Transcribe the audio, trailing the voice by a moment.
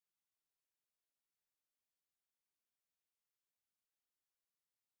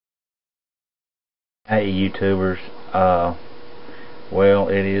Hey YouTubers, well,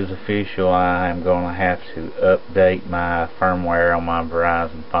 it is official. I am going to have to update my firmware on my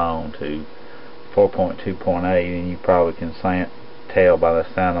Verizon phone to 4.2.8, and you probably can tell by the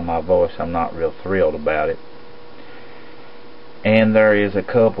sound of my voice I'm not real thrilled about it. And there is a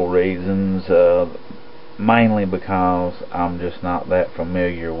couple reasons, mainly because I'm just not that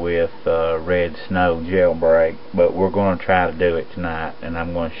familiar with Red Snow Jailbreak, but we're going to try to do it tonight, and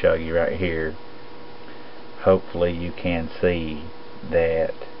I'm going to show you right here. Hopefully you can see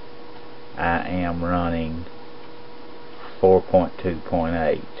that I am running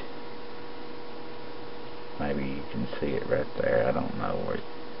 4.2.8. Maybe you can see it right there. I don't know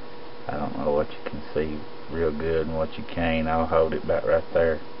what you can see real good and what you can't. I'll hold it back right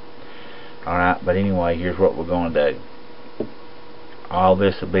there. Alright, but anyway, here's what we're going to do. All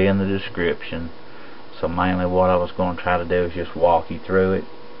this will be in the description, so mainly what I was going to try to do is just walk you through it.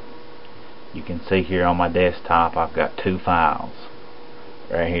 You can see here on my desktop I've got two files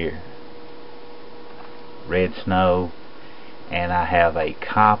right here, Red Snow, and I have a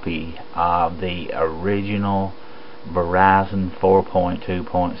copy of the original Verizon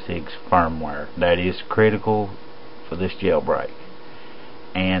 4.2.6 firmware that is critical for this jailbreak.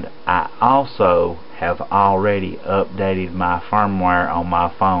 And I also have already updated my firmware on my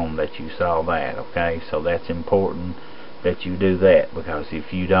phone, that you saw that, okay? So that's important that you do that, because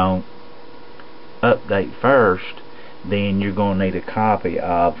if you don't update first, then you're going to need a copy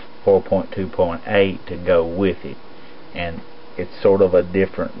of 4.2.8 to go with it, and it's sort of a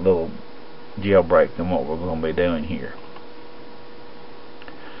different little jailbreak than what we're going to be doing here.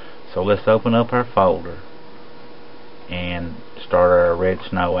 So let's open up our folder and start our Red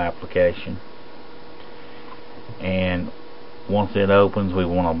Snow application. And once it opens, we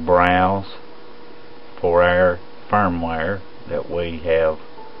want to browse for our firmware that we have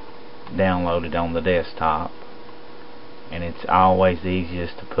downloaded on the desktop, and it's always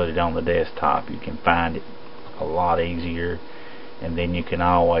easiest to put it on the desktop. You can find it a lot easier, and then you can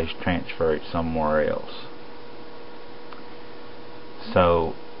always transfer it somewhere else.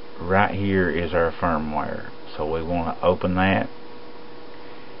 So right here is our firmware, so we want to open that,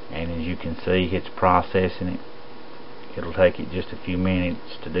 and as you can see, it's processing it. It'll take it just a few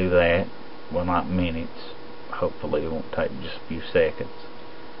minutes to do that. Well, not minutes, hopefully it won't take just a few seconds.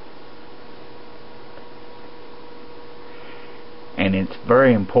 And it's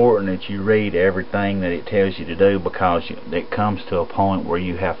very important that you read everything that it tells you to do, because it comes to a point where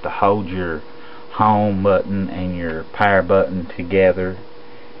you have to hold your home button and your power button together,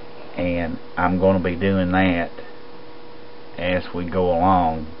 and I'm going to be doing that as we go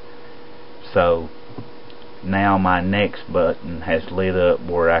along. So now my next button has lit up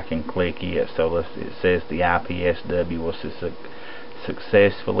where I can click it. So it says the IPSW was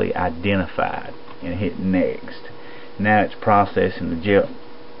successfully identified, and hit next. Now it's processing the jail.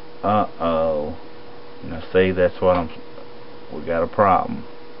 Now see, that's what we got a problem.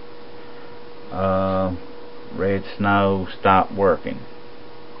 Red Snow stopped working.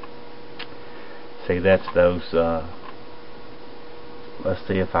 See, that's those. Let's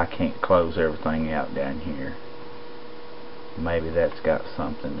see if I can't close everything out down here. Maybe that's got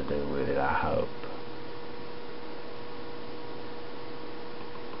something to do with it, I hope.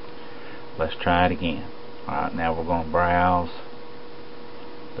 Let's try it again. Alright, now we're going to browse.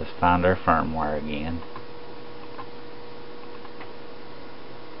 Let's find our firmware again.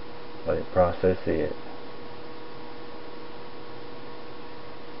 Let it process it.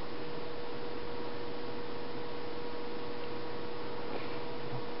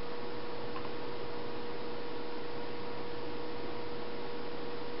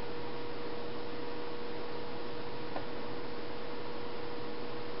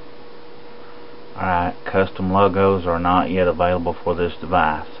 Alright, custom logos are not yet available for this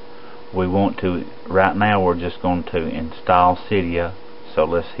device. We want to, right now we're just going to install Cydia, so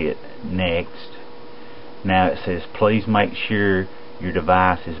let's hit next. Now it says please make sure your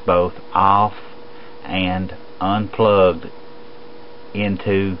device is both off and unplugged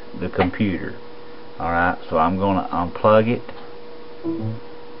into the computer. Alright, so I'm going to unplug it,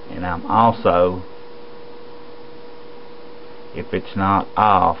 and I'm also, if it's not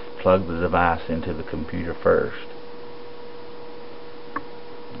off, plug the device into the computer first.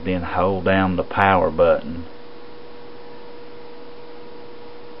 Then hold down the power button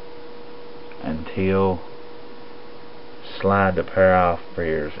until slide the power off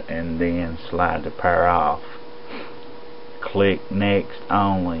appears, and then slide the power off. Click next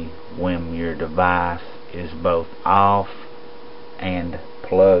only when your device is both off and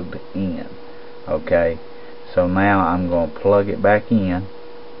plugged in. Okay, so now I'm going to plug it back in,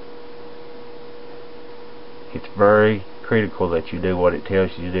 it's very critical that you do what it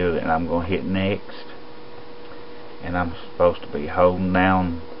tells you to do, and I'm going to hit next, and I'm supposed to be holding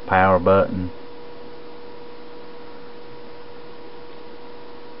down the power button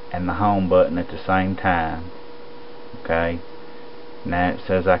and the home button at the same time. Okay, now it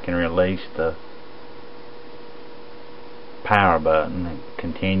says I can release the power button and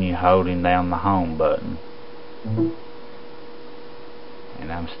continue holding down the home button,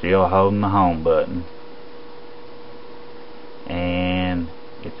 and I'm still holding the home button, and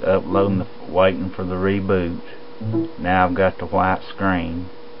it's uploading, waiting for the reboot. Now I've got the white screen,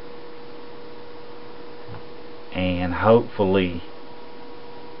 and hopefully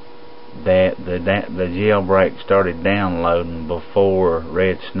that the jailbreak started downloading before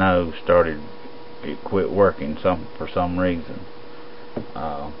Red Snow started. It quit working for some reason.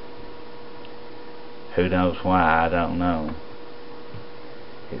 Who knows why? I don't know.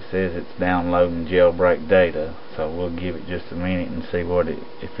 It says it's downloading jailbreak data, so we'll give it just a minute and see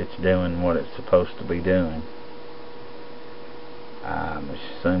if it's doing what it's supposed to be doing. I'm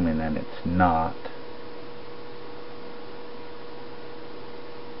assuming that it's not.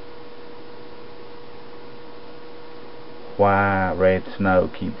 Why Red Snow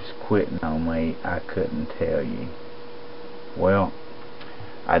keeps quitting on me, I couldn't tell you. Well,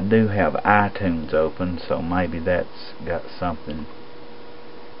 I do have iTunes open, so maybe that's got something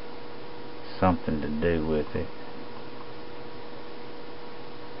to do with it.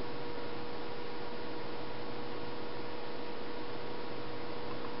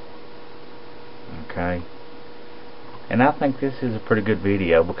 Okay, and I think this is a pretty good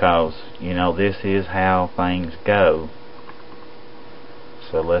video because, you know, this is how things go.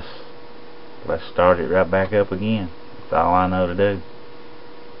 So let's start it right back up again. That's all I know to do.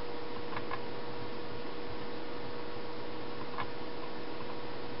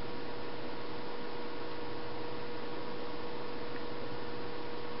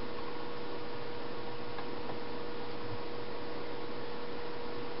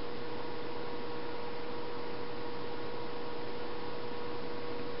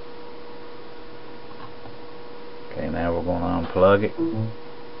 Okay, now we're going to unplug it,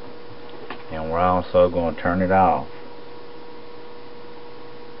 and we're also going to turn it off.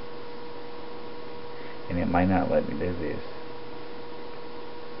 And it may not let me do this.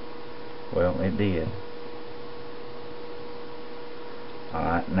 Well, it did.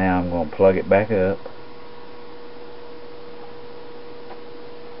 Alright, now I'm going to plug it back up.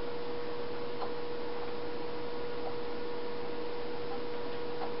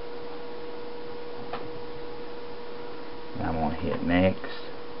 I'm going to hit next,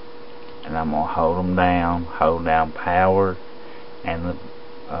 and I'm going to hold them down, hold down power and the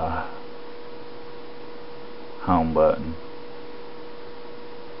home button.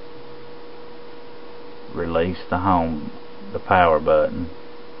 Release the power button.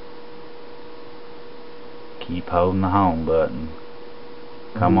 Keep holding the home button.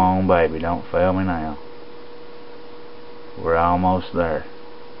 Come on, baby, don't fail me now. We're almost there.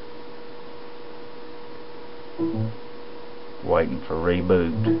 Waiting for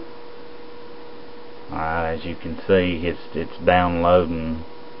reboot. Alright, as you can see, it's downloading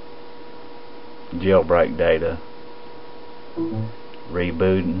jailbreak data.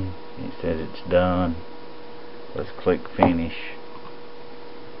 Rebooting. It says it's done. Let's click finish.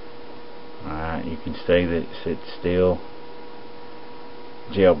 Alright, you can see that it's still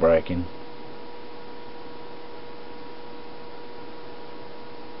jailbreaking.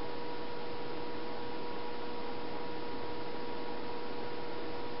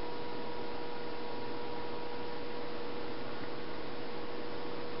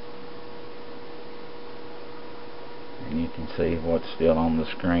 And you can see what's still on the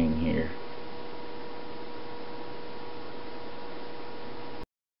screen here.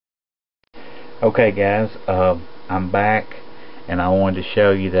 Okay guys, I'm back, and I wanted to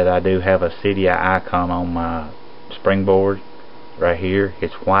show you that I do have a Cydia icon on my springboard right here.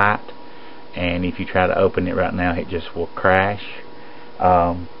 It's white, and if you try to open it right now, it just will crash.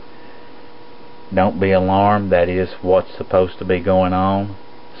 Don't be alarmed, that is what's supposed to be going on.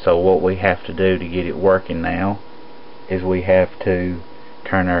 So what we have to do to get it working now is we have to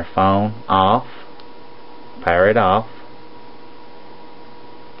turn our phone off, power it off,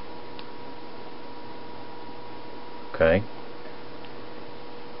 okay.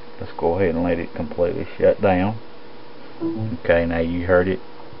 Let's go ahead and let it completely shut down. Okay, now you heard it.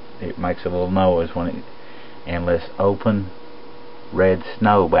 It makes a little noise when it. And let's open Red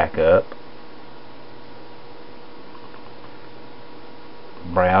Snow back up.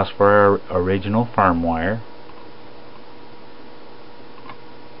 Browse for our original firmware.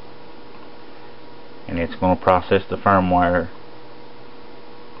 And it's going to process the firmware.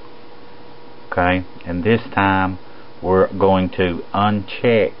 Okay, and this time we're going to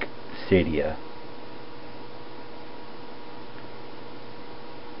uncheck Cydia.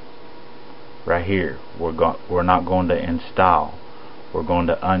 Right here, we're not going to install. We're going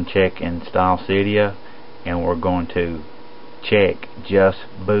to uncheck install Cydia, and we're going to check just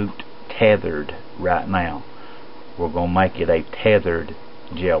boot tethered right now. We're going to make it a tethered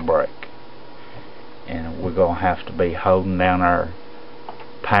jailbreak, and we're going to have to be holding down our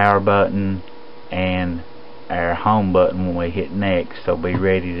power button and our home button when we hit next. So be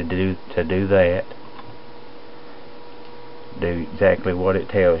ready to do that. Do exactly what it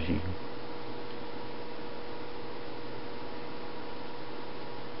tells you.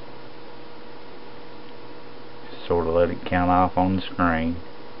 Sort of let it count off on the screen.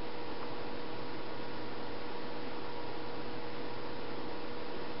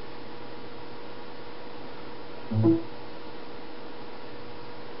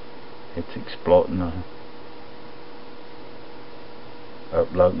 It's exploding the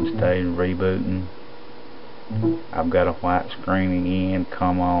uploading stage, rebooting. I've got a white screen again.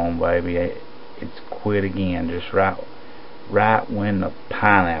 Come on, baby. It's quit again. Just right when the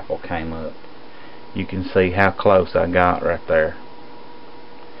pineapple came up. You can see how close I got right there.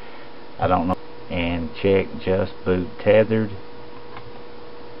 I don't know. And check just boot tethered.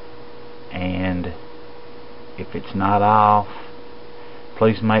 And if it's not off,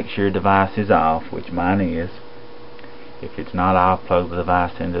 please make sure your device is off, which mine is. If it's not off, plug the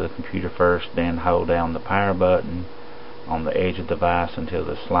device into the computer first, then hold down the power button on the edge of the device until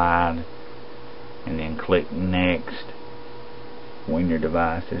the slide, and then click next. When your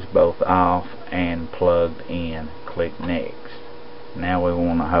device is both off and plugged in, click next. Now we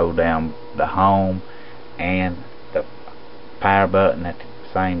want to hold down the home and the power button at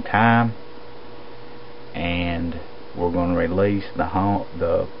the same time, and we're going to release the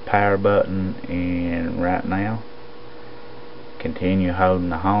power button in right now. Continue holding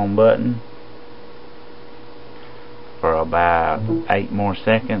the home button for about 8 more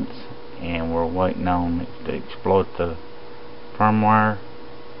seconds, and we're waiting on it to exploit the firmware.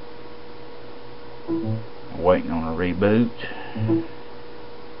 Waiting on a reboot.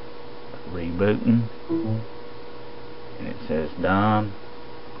 Rebooting, and it says done,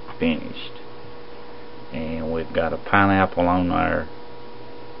 finished, and we've got a pineapple on our